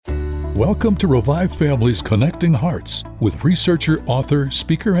Welcome to Revive Families Connecting Hearts with researcher, author,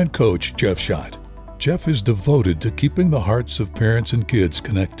 speaker, and coach Jeff Schott. Jeff is devoted to keeping the hearts of parents and kids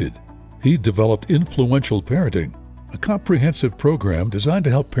connected. He developed Influential Parenting, a comprehensive program designed to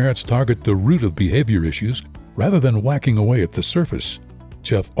help parents target the root of behavior issues rather than whacking away at the surface.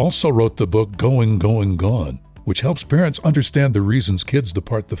 Jeff also wrote the book Going, Going, Gone, which helps parents understand the reasons kids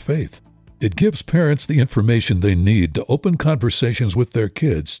depart the faith. It gives parents the information they need to open conversations with their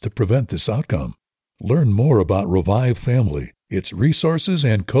kids to prevent this outcome. Learn more about Revive Family, its resources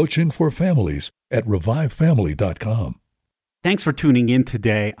and coaching for families at revivefamily.com. Thanks for tuning in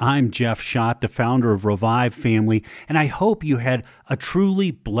today. I'm Jeff Schott, the founder of Revive Family, and I hope you had a truly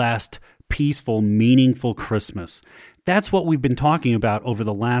blessed, peaceful, meaningful Christmas. That's what we've been talking about over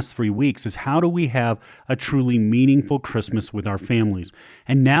the last 3 weeks, is how do we have a truly meaningful Christmas with our families?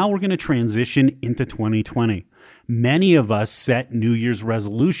 And now we're going to transition into 2020. Many of us set New Year's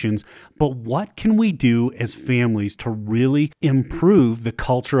resolutions, but what can we do as families to really improve the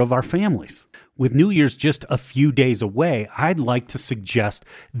culture of our families? With New Year's just a few days away, I'd like to suggest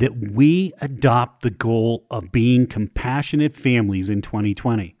that we adopt the goal of being compassionate families in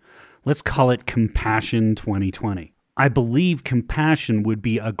 2020. Let's call it Compassion 2020. I believe compassion would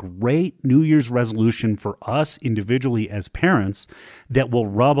be a great New Year's resolution for us individually as parents that will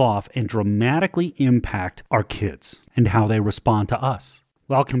rub off and dramatically impact our kids and how they respond to us.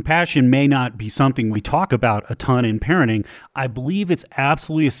 While compassion may not be something we talk about a ton in parenting, I believe it's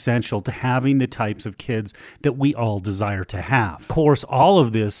absolutely essential to having the types of kids that we all desire to have. Of course, all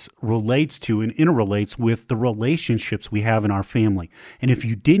of this relates to and interrelates with the relationships we have in our family. And if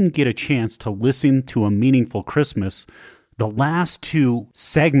you didn't get a chance to listen to A Meaningful Christmas, the last 2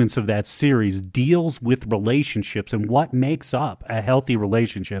 segments of that series deals with relationships and what makes up a healthy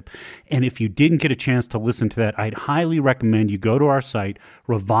relationship. And if you didn't get a chance to listen to that, I'd highly recommend you go to our site,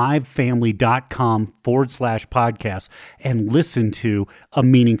 revivefamily.com/podcast, and listen to A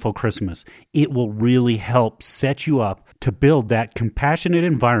Meaningful Christmas. It will really help set you up to build that compassionate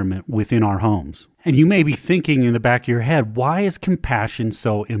environment within our homes. And you may be thinking in the back of your head, why is compassion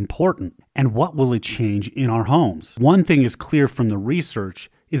so important? And what will it change in our homes? One thing is clear from the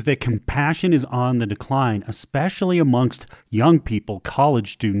research is that compassion is on the decline, especially amongst young people,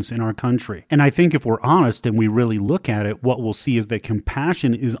 college students in our country. And I think if we're honest and we really look at it, what we'll see is that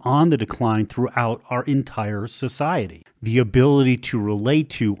compassion is on the decline throughout our entire society. The ability to relate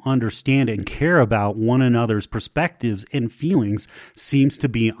to, understand, and care about one another's perspectives and feelings seems to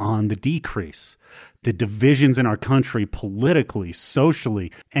be on the decrease. The divisions in our country politically,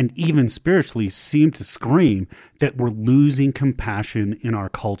 socially, and even spiritually seem to scream that we're losing compassion in our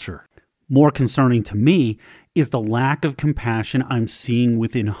culture. More concerning to me is the lack of compassion I'm seeing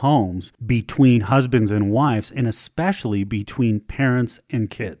within homes between husbands and wives, and especially between parents and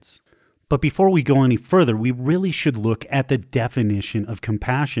kids. But before we go any further, we really should look at the definition of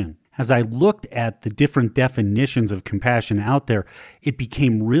compassion. As I looked at the different definitions of compassion out there, it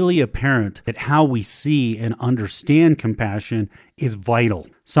became really apparent that how we see and understand compassion is vital.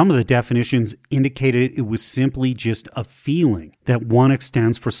 Some of the definitions indicated it was simply just a feeling that one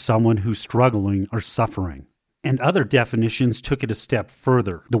extends for someone who's struggling or suffering. And other definitions took it a step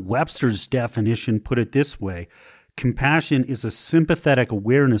further. The Webster's definition put it this way: compassion is a sympathetic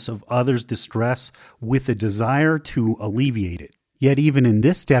awareness of others' distress with a desire to alleviate it. Yet even in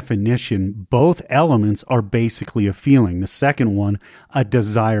this definition, both elements are basically a feeling. The second one, a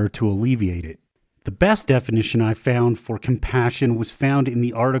desire to alleviate it. The best definition I found for compassion was found in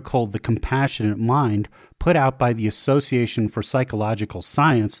the article The Compassionate Mind, put out by the Association for Psychological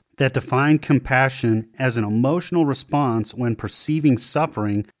Science, that defined compassion as an emotional response when perceiving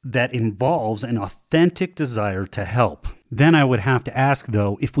suffering that involves an authentic desire to help. Then I would have to ask,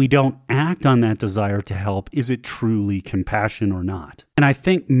 though, if we don't act on that desire to help, is it truly compassion or not? And I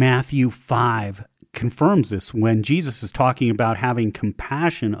think Matthew 5 confirms this when Jesus is talking about having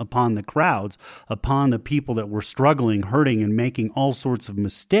compassion upon the crowds, upon the people that were struggling, hurting, and making all sorts of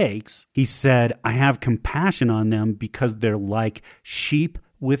mistakes. He said, I have compassion on them because they're like sheep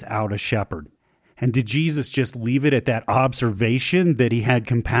without a shepherd. And did Jesus just leave it at that observation that he had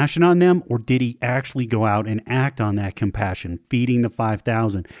compassion on them? Or did he actually go out and act on that compassion, feeding the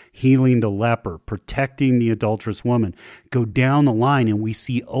 5,000, healing the leper, protecting the adulterous woman? Go down the line and we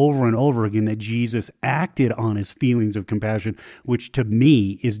see over and over again that Jesus acted on his feelings of compassion, which to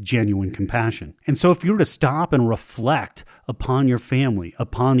me is genuine compassion. And so if you were to stop and reflect upon your family,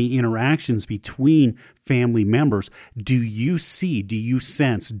 upon the interactions between family members, do you see, do you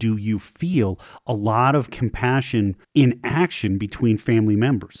sense, do you feel a lot of compassion in action between family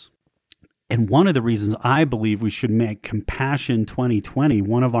members? And one of the reasons I believe we should make Compassion 2020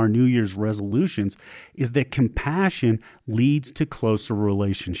 one of our New Year's resolutions is that compassion leads to closer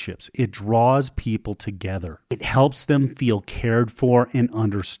relationships. It draws people together. It helps them feel cared for and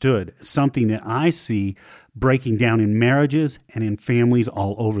understood, something that I see breaking down in marriages and in families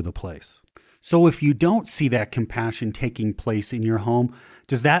all over the place. So if you don't see that compassion taking place in your home,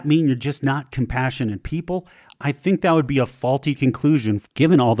 does that mean you're just not compassionate people? I think that would be a faulty conclusion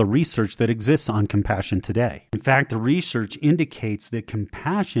given all the research that exists on compassion today. In fact, the research indicates that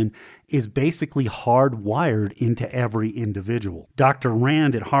compassion is basically hardwired into every individual. Dr.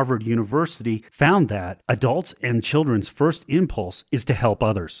 Rand at Harvard University found that adults and children's first impulse is to help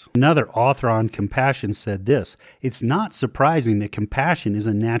others. Another author on compassion said this: "It's not surprising that compassion is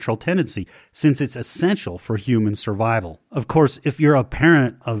a natural tendency since it's essential for human survival." Of course, if you're a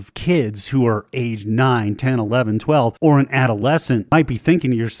parent of kids who are age 9, 10, 11, 12, or an adolescent, might be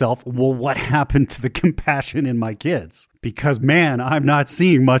thinking to yourself, well, what happened to the compassion in my kids? Because, man, I'm not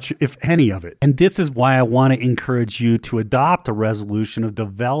seeing much, if any of it. And this is why I want to encourage you to adopt a resolution of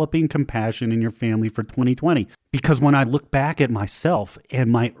developing compassion in your family for 2020. Because when I look back at myself and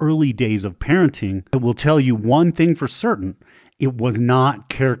my early days of parenting, I will tell you one thing for certain: it was not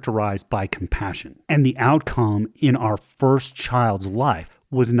characterized by compassion. And the outcome in our first child's life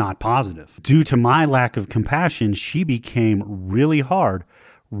was not positive. Due to my lack of compassion, she became really hard,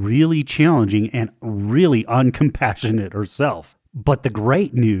 really challenging, and really uncompassionate herself. But the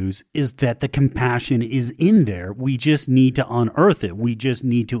great news is that the compassion is in there. We just need to unearth it. We just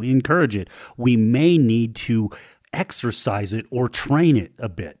need to encourage it. We may need to exercise it or train it a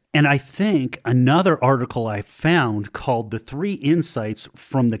bit. And I think another article I found called "The 3 Insights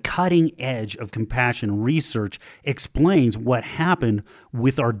from the Cutting Edge of Compassion Research" explains what happened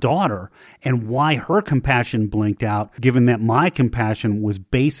with our daughter and why her compassion blinked out, given that my compassion was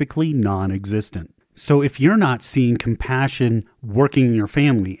basically non-existent. So if you're not seeing compassion working in your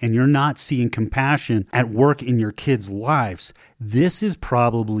family and you're not seeing compassion at work in your kids' lives, this is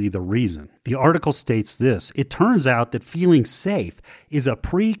probably the reason. The article states this: "It turns out that feeling safe is a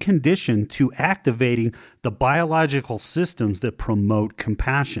precondition to activating the biological systems that promote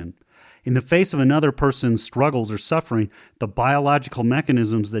compassion. In the face of another person's struggles or suffering, the biological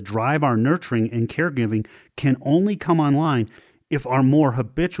mechanisms that drive our nurturing and caregiving can only come online if our more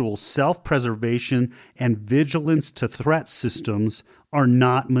habitual self-preservation and vigilance to threat systems are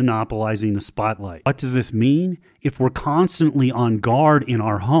not monopolizing the spotlight." What does this mean? If we're constantly on guard in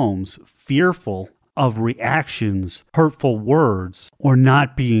our homes, fearful of reactions, hurtful words, or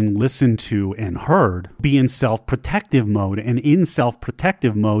not being listened to and heard, be in self-protective mode. And in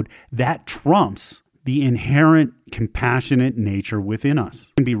self-protective mode, that trumps the inherent compassionate nature within us.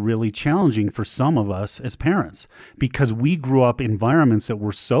 It can be really challenging for some of us as parents because we grew up in environments that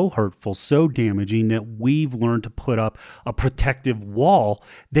were so hurtful, so damaging, that we've learned to put up a protective wall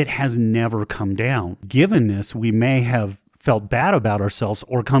that has never come down. Given this, we may have felt bad about ourselves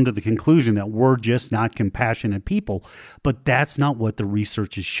or come to the conclusion that we're just not compassionate people, but that's not what the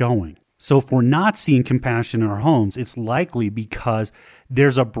research is showing. So if we're not seeing compassion in our homes, it's likely because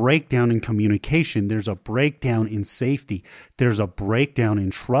there's a breakdown in communication, there's a breakdown in safety, there's a breakdown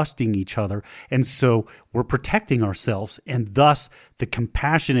in trusting each other. And so we're protecting ourselves, and thus the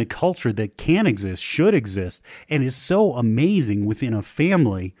compassionate culture that can exist, should exist, and is so amazing within a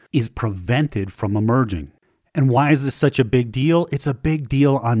family is prevented from emerging. And why is this such a big deal? It's a big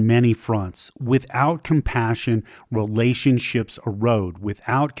deal on many fronts. Without compassion, relationships erode.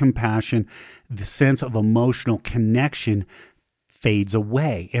 Without compassion, the sense of emotional connection fades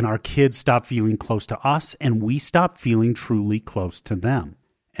away, and our kids stop feeling close to us, and we stop feeling truly close to them.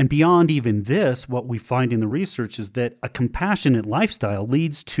 And beyond even this, what we find in the research is that a compassionate lifestyle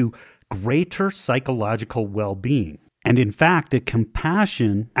leads to greater psychological well-being. And in fact, that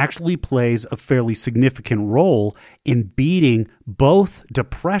compassion actually plays a fairly significant role in beating both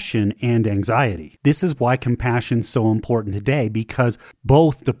depression and anxiety. This is why compassion is so important today, because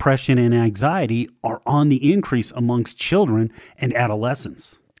both depression and anxiety are on the increase amongst children and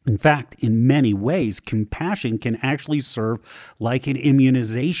adolescents. In fact, in many ways, compassion can actually serve like an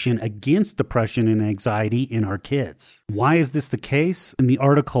immunization against depression and anxiety in our kids. Why is this the case? In the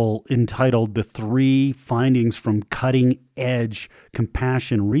article entitled "The 3 Findings from Cutting Edge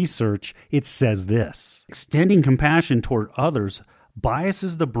Compassion Research," it says this: "Extending compassion toward others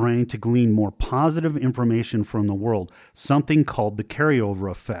biases the brain to glean more positive information from the world, something called the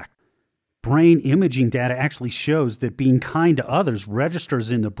carryover effect. Brain imaging data actually shows that being kind to others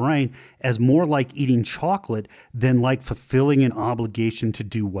registers in the brain as more like eating chocolate than like fulfilling an obligation to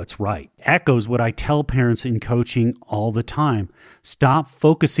do what's right. Echoes what I tell parents in coaching all the time. Stop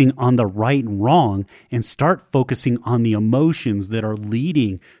focusing on the right and wrong and start focusing on the emotions that are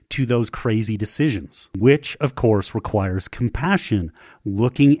leading to those crazy decisions, which of course requires compassion,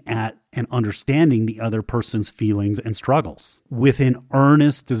 looking at and understanding the other person's feelings and struggles with an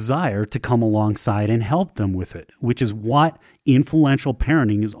earnest desire to come alongside and help them with it, which is what influential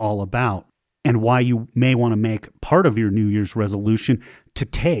parenting is all about, and why you may want to make part of your New Year's resolution to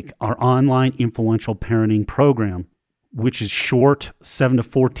take our online influential parenting program, which is short 7 to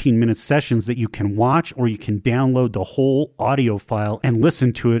 14 minute sessions that you can watch, or you can download the whole audio file and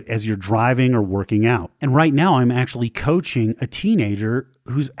listen to it as you're driving or working out. And right now I'm actually coaching a teenager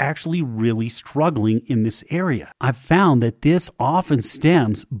who's actually really struggling in this area. I've found that this often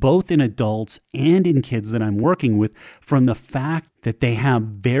stems both in adults and in kids that I'm working with from the fact that they have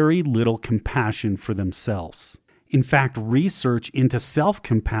very little compassion for themselves. In fact, research into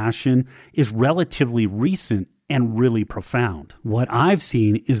self-compassion is relatively recent and really profound. What I've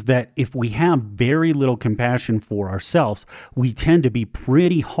seen is that if we have very little compassion for ourselves, we tend to be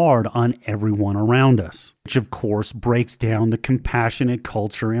pretty hard on everyone around us, which of course breaks down the compassionate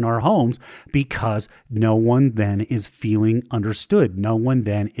culture in our homes because no one then is feeling understood. No one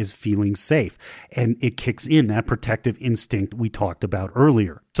then is feeling safe. And it kicks in that protective instinct we talked about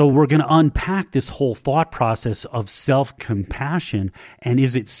earlier. So we're going to unpack this whole thought process of self-compassion, and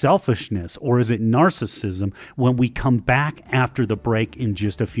is it selfishness or is it narcissism, when we come back after the break in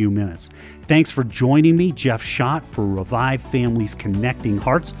just a few minutes. Thanks for joining me, Jeff Schott, for Revive Families Connecting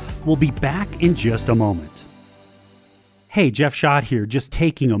Hearts. We'll be back in just a moment. Hey, Jeff Schott here, just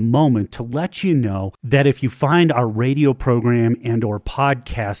taking a moment to let you know that if you find our radio program and or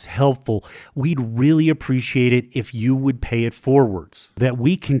podcast helpful, we'd really appreciate it if you would pay it forwards, that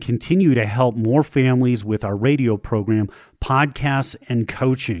we can continue to help more families with our radio program, podcasts, and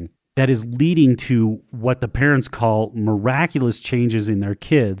coaching that is leading to what the parents call miraculous changes in their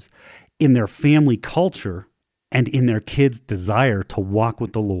kids, in their family culture, and in their kids' desire to walk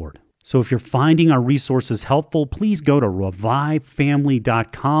with the Lord. So if you're finding our resources helpful, please go to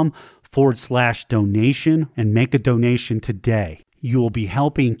revivefamily.com/donation and make a donation today. You will be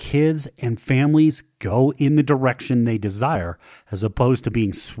helping kids and families go in the direction they desire, as opposed to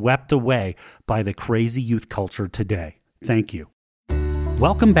being swept away by the crazy youth culture today. Thank you.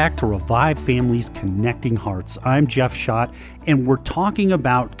 Welcome back to Revive Families Connecting Hearts. I'm Jeff Schott, and we're talking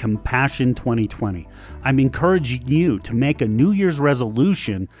about Compassion 2020. I'm encouraging you to make a New Year's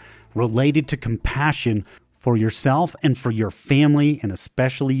resolution related to compassion for yourself and for your family, and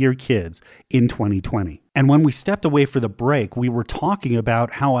especially your kids, in 2020. And when we stepped away for the break, we were talking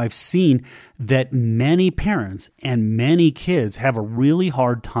about how I've seen that many parents and many kids have a really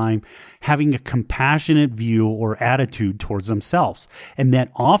hard time having a compassionate view or attitude towards themselves. And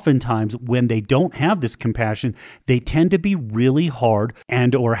that oftentimes when they don't have this compassion, they tend to be really hard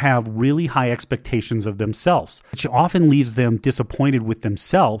and or have really high expectations of themselves, which often leaves them disappointed with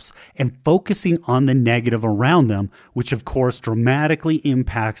themselves and focusing on the negative around them, which of course dramatically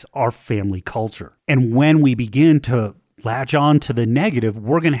impacts our family culture. And when we begin to latch on to the negative,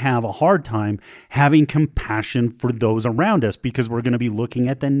 we're going to have a hard time having compassion for those around us, because we're going to be looking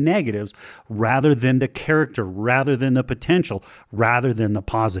at the negatives rather than the character, rather than the potential, rather than the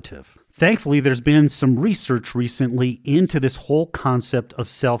positive. Thankfully, there's been some research recently into this whole concept of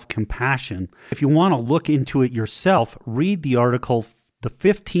self-compassion. If you want to look into it yourself, read the article, The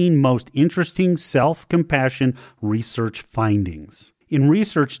 15 Most Interesting Self-Compassion Research Findings. In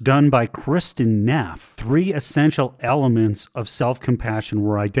research done by Kristin Neff, 3 essential elements of self-compassion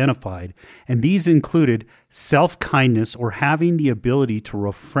were identified, and these included self-kindness, or having the ability to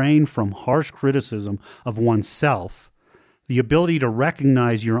refrain from harsh criticism of oneself, the ability to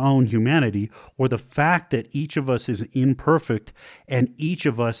recognize your own humanity, or the fact that each of us is imperfect and each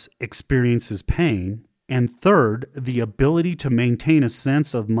of us experiences pain, and third, the ability to maintain a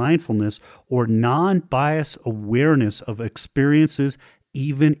sense of mindfulness or non-biased awareness of experiences,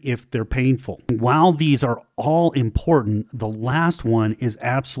 even if they're painful. While these are all important, the last one is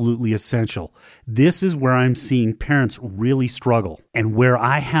absolutely essential. This is where I'm seeing parents really struggle, and where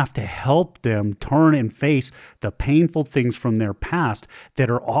I have to help them turn and face the painful things from their past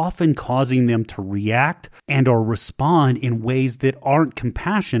that are often causing them to react and or respond in ways that aren't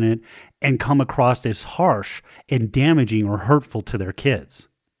compassionate and come across as harsh and damaging or hurtful to their kids.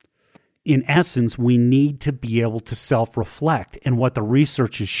 In essence, we need to be able to self-reflect. And what the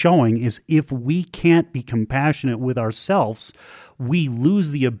research is showing is if we can't be compassionate with ourselves, we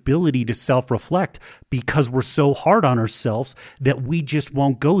lose the ability to self-reflect because we're so hard on ourselves that we just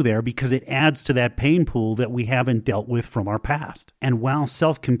won't go there because it adds to that pain pool that we haven't dealt with from our past. And while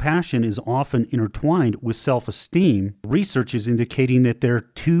self-compassion is often intertwined with self-esteem, research is indicating that there are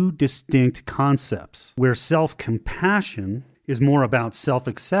two distinct concepts, where self-compassion is more about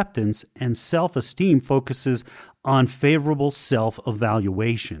self-acceptance and self-esteem focuses on favorable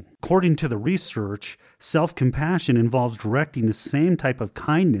self-evaluation. According to the research, self-compassion involves directing the same type of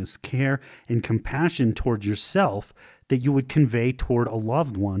kindness, care, and compassion toward yourself that you would convey toward a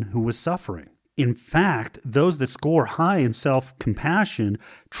loved one who was suffering. In fact, those that score high in self-compassion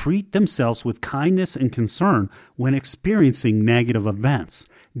treat themselves with kindness and concern when experiencing negative events.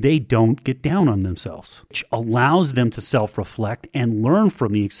 They don't get down on themselves, which allows them to self-reflect and learn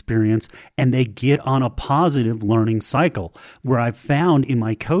from the experience, and they get on a positive learning cycle. Where I've found in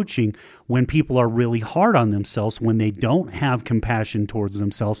my coaching, when people are really hard on themselves, when they don't have compassion towards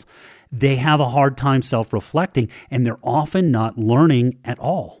themselves, they have a hard time self-reflecting, and they're often not learning at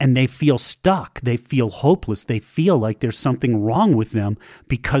all. And they feel stuck. They feel hopeless. They feel like there's something wrong with them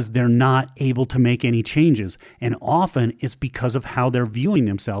because they're not able to make any changes. And often it's because of how they're viewing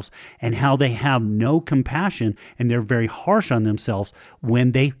themselves and how they have no compassion, and they're very harsh on themselves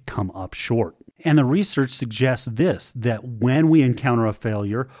when they come up short. And the research suggests this, that when we encounter a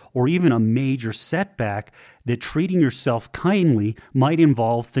failure or even a major setback, that treating yourself kindly might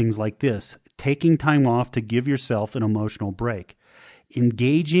involve things like this: taking time off to give yourself an emotional break,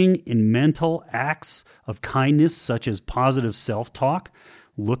 engaging in mental acts of kindness such as positive self-talk,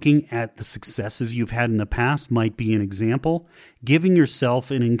 looking at the successes you've had in the past might be an example, giving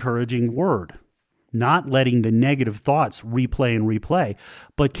yourself an encouraging word, not letting the negative thoughts replay,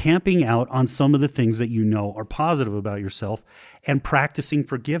 but camping out on some of the things that you know are positive about yourself, and practicing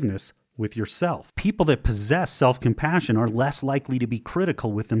forgiveness with yourself. People that possess self-compassion are less likely to be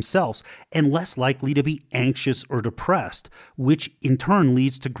critical with themselves and less likely to be anxious or depressed, which in turn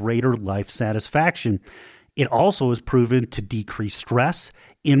leads to greater life satisfaction. It also is proven to decrease stress,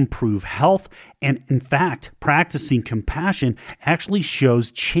 improve health, and in fact, practicing compassion actually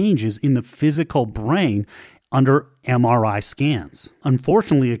shows changes in the physical brain under MRI scans.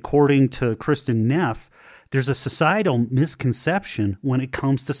 Unfortunately, according to Kristin Neff, there's a societal misconception when it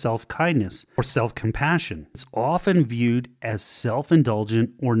comes to self-kindness or self-compassion. It's often viewed as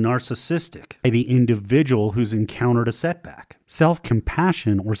self-indulgent or narcissistic by the individual who's encountered a setback.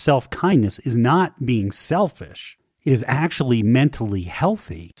 Self-compassion or self-kindness is not being selfish. It is actually mentally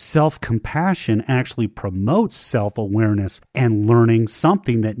healthy. Self-compassion actually promotes self-awareness and learning,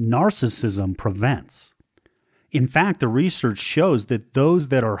 something that narcissism prevents. In fact, the research shows that those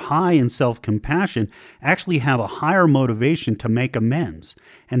that are high in self-compassion actually have a higher motivation to make amends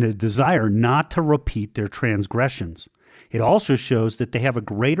and a desire not to repeat their transgressions. It also shows that they have a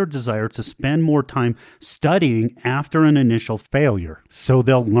greater desire to spend more time studying after an initial failure, so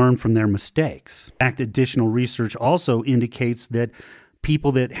they'll learn from their mistakes. In fact, additional research also indicates that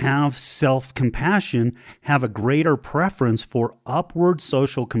people that have self-compassion have a greater preference for upward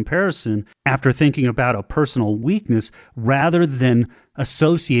social comparison after thinking about a personal weakness rather than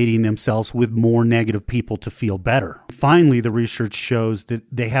associating themselves with more negative people to feel better. Finally, the research shows that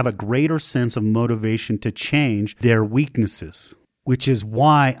they have a greater sense of motivation to change their weaknesses, which is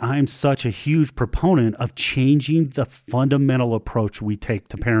why I'm such a huge proponent of changing the fundamental approach we take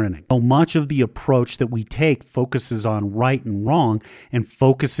to parenting. So much of the approach that we take focuses on right and wrong and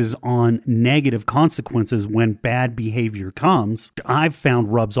focuses on negative consequences when bad behavior comes, I've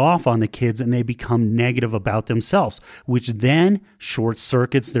found rubs off on the kids and they become negative about themselves, which then short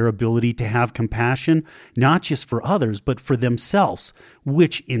circuits their ability to have compassion, not just for others, but for themselves,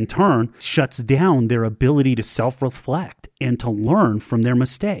 which in turn shuts down their ability to self-reflect and to learn from their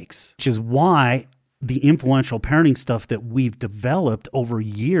mistakes, which is why the influential parenting stuff that we've developed over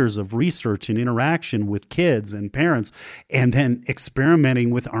years of research and interaction with kids and parents, and then experimenting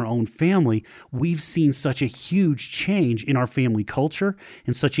with our own family, we've seen such a huge change in our family culture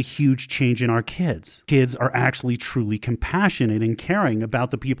and such a huge change in our kids. Kids are actually truly compassionate and caring about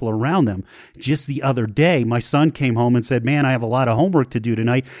the people around them. Just the other day, my son came home and said, "Man, I have a lot of homework to do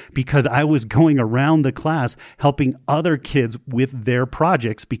tonight because I was going around the class helping other kids with their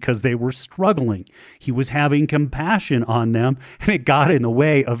projects because they were struggling." He was having compassion on them, and it got in the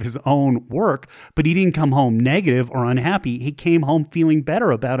way of his own work, but he didn't come home negative or unhappy. He came home feeling better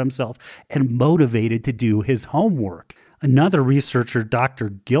about himself and motivated to do his homework. Another researcher, Dr.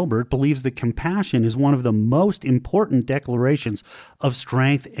 Gilbert, believes that compassion is one of the most important declarations of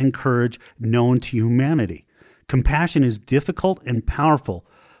strength and courage known to humanity. Compassion is difficult and powerful,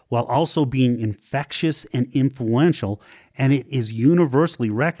 while also being infectious and influential, and it is universally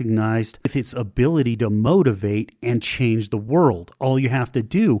recognized with its ability to motivate and change the world. All you have to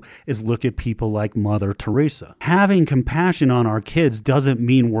do is look at people like Mother Teresa. Having compassion on our kids doesn't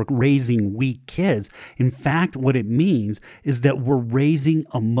mean we're raising weak kids. In fact, what it means is that we're raising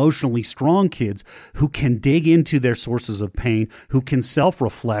emotionally strong kids who can dig into their sources of pain, who can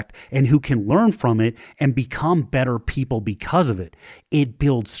self-reflect, and who can learn from it and become better people because of it. It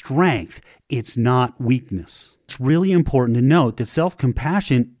builds strength. It's not weakness. It's really important to note that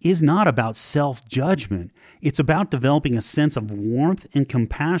self-compassion is not about self-judgment. It's about developing a sense of warmth and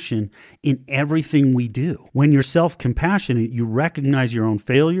compassion in everything we do. When you're self-compassionate, you recognize your own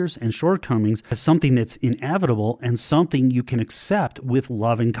failures and shortcomings as something that's inevitable and something you can accept with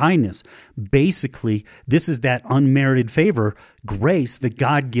love and kindness. Basically, this is that unmerited favor, grace that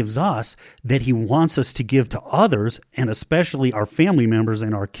God gives us that He wants us to give to others, and especially our family members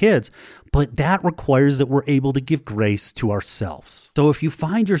and our kids, but that requires that we're able to give grace to ourselves. So if you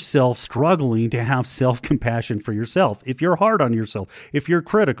find yourself struggling to have self-compassion for yourself, if you're hard on yourself, if you're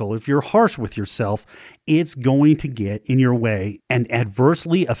critical, if you're harsh with yourself, it's going to get in your way and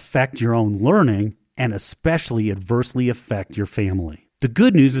adversely affect your own learning and especially adversely affect your family. The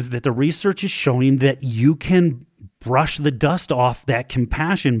good news is that the research is showing that you can brush the dust off that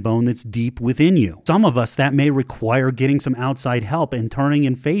compassion bone that's deep within you. Some of us, that may require getting some outside help and turning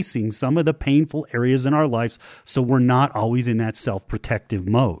and facing some of the painful areas in our lives so we're not always in that self-protective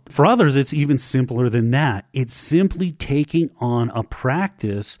mode. For others, it's even simpler than that. It's simply taking on a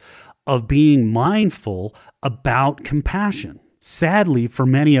practice of being mindful about compassion. Sadly, for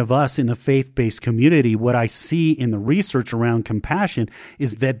many of us in the faith-based community, what I see in the research around compassion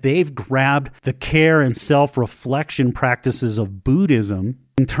is that they've grabbed the care and self-reflection practices of Buddhism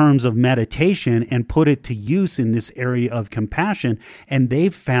in terms of meditation and put it to use in this area of compassion, and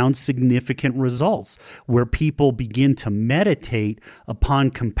they've found significant results where people begin to meditate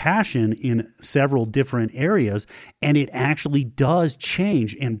upon compassion in several different areas, and it actually does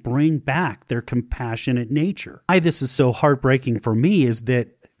change and bring back their compassionate nature. Why this is so heartbreaking for me is that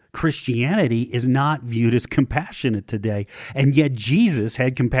Christianity is not viewed as compassionate today. And yet Jesus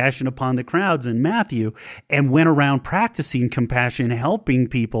had compassion upon the crowds in Matthew and went around practicing compassion, helping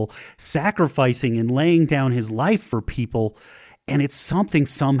people, sacrificing and laying down his life for people. And it's something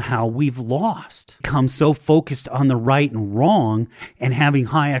somehow we've lost. Become so focused on the right and wrong and having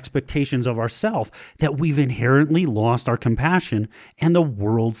high expectations of ourselves that we've inherently lost our compassion, and the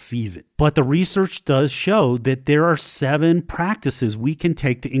world sees it. But the research does show that there are 7 practices we can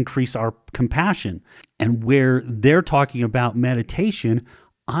take to increase our compassion. And where they're talking about meditation,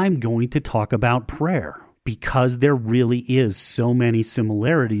 I'm going to talk about prayer, because there really is so many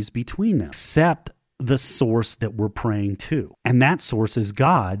similarities between them, except the source that we're praying to. And that source is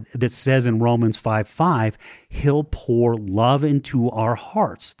God, that says in Romans 5:5, He'll pour love into our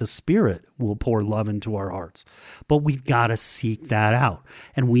hearts. The Spirit will pour love into our hearts. But we've got to seek that out.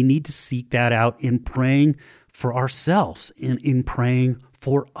 And we need to seek that out in praying for ourselves, in praying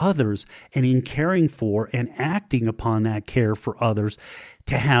for others, and in caring for and acting upon that care for others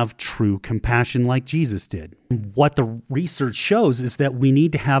to have true compassion like Jesus did. What the research shows is that we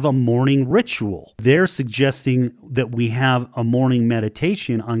need to have a morning ritual. They're suggesting that we have a morning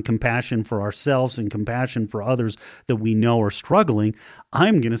meditation on compassion for ourselves and compassion for others that we know are struggling.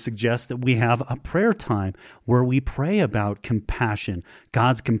 I'm going to suggest that we have a prayer time where we pray about compassion,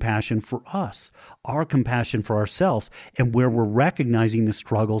 God's compassion for us, our compassion for ourselves, and where we're recognizing the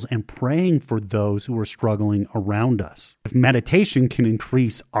struggles and praying for those who are struggling around us. If meditation can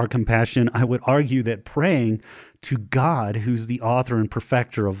increase our compassion, I would argue that praying to God, who's the author and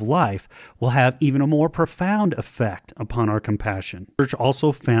perfecter of life, will have even a more profound effect upon our compassion. Research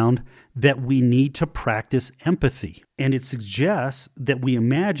also found that we need to practice empathy, and it suggests that we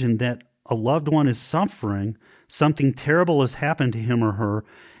imagine that a loved one is suffering, something terrible has happened to him or her,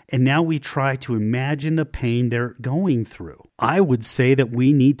 and now we try to imagine the pain they're going through. I would say that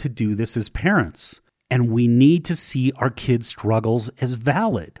we need to do this as parents. And we need to see our kids' struggles as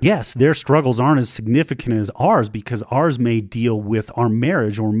valid. Yes, their struggles aren't as significant as ours, because ours may deal with our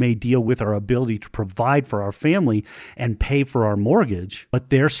marriage or may deal with our ability to provide for our family and pay for our mortgage. But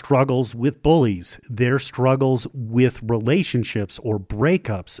their struggles with bullies, their struggles with relationships or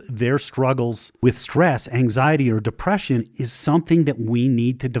breakups, their struggles with stress, anxiety, or depression is something that we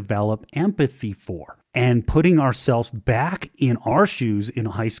need to develop empathy for. And putting ourselves back in our shoes in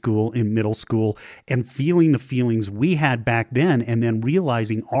high school, in middle school, and and feeling the feelings we had back then and then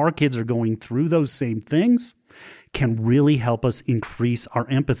realizing our kids are going through those same things can really help us increase our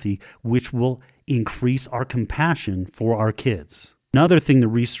empathy, which will increase our compassion for our kids. Another thing the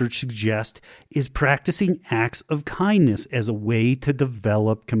research suggests is practicing acts of kindness as a way to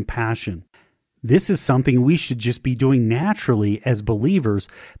develop compassion. This is something we should just be doing naturally as believers,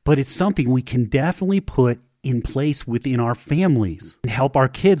 but it's something we can definitely put in place within our families and help our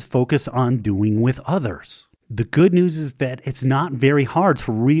kids focus on doing with others. The good news is that it's not very hard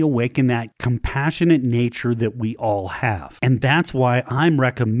to reawaken that compassionate nature that we all have. And that's why I'm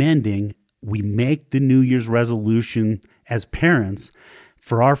recommending we make the New Year's resolution as parents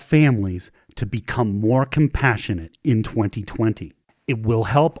for our families to become more compassionate in 2020. It will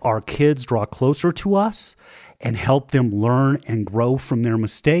help our kids draw closer to us and help them learn and grow from their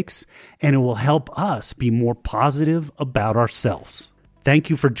mistakes, and it will help us be more positive about ourselves. Thank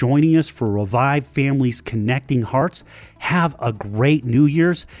you for joining us for Revive Families Connecting Hearts. Have a great New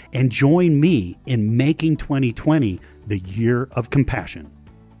Year's and join me in making 2020 the year of compassion.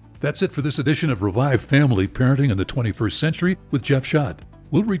 That's it for this edition of Revive Family Parenting in the 21st Century with Jeff Schott.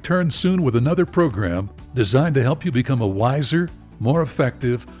 We'll return soon with another program designed to help you become a wiser, more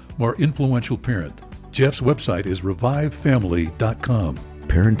effective, more influential parent. Jeff's website is revivefamily.com.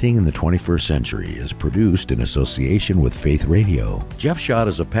 Parenting in the 21st Century is produced in association with Faith Radio. Jeff Schott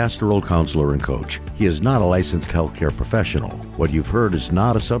is a pastoral counselor and coach. He is not a licensed healthcare professional. What you've heard is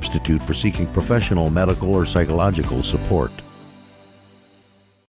not a substitute for seeking professional medical or psychological support.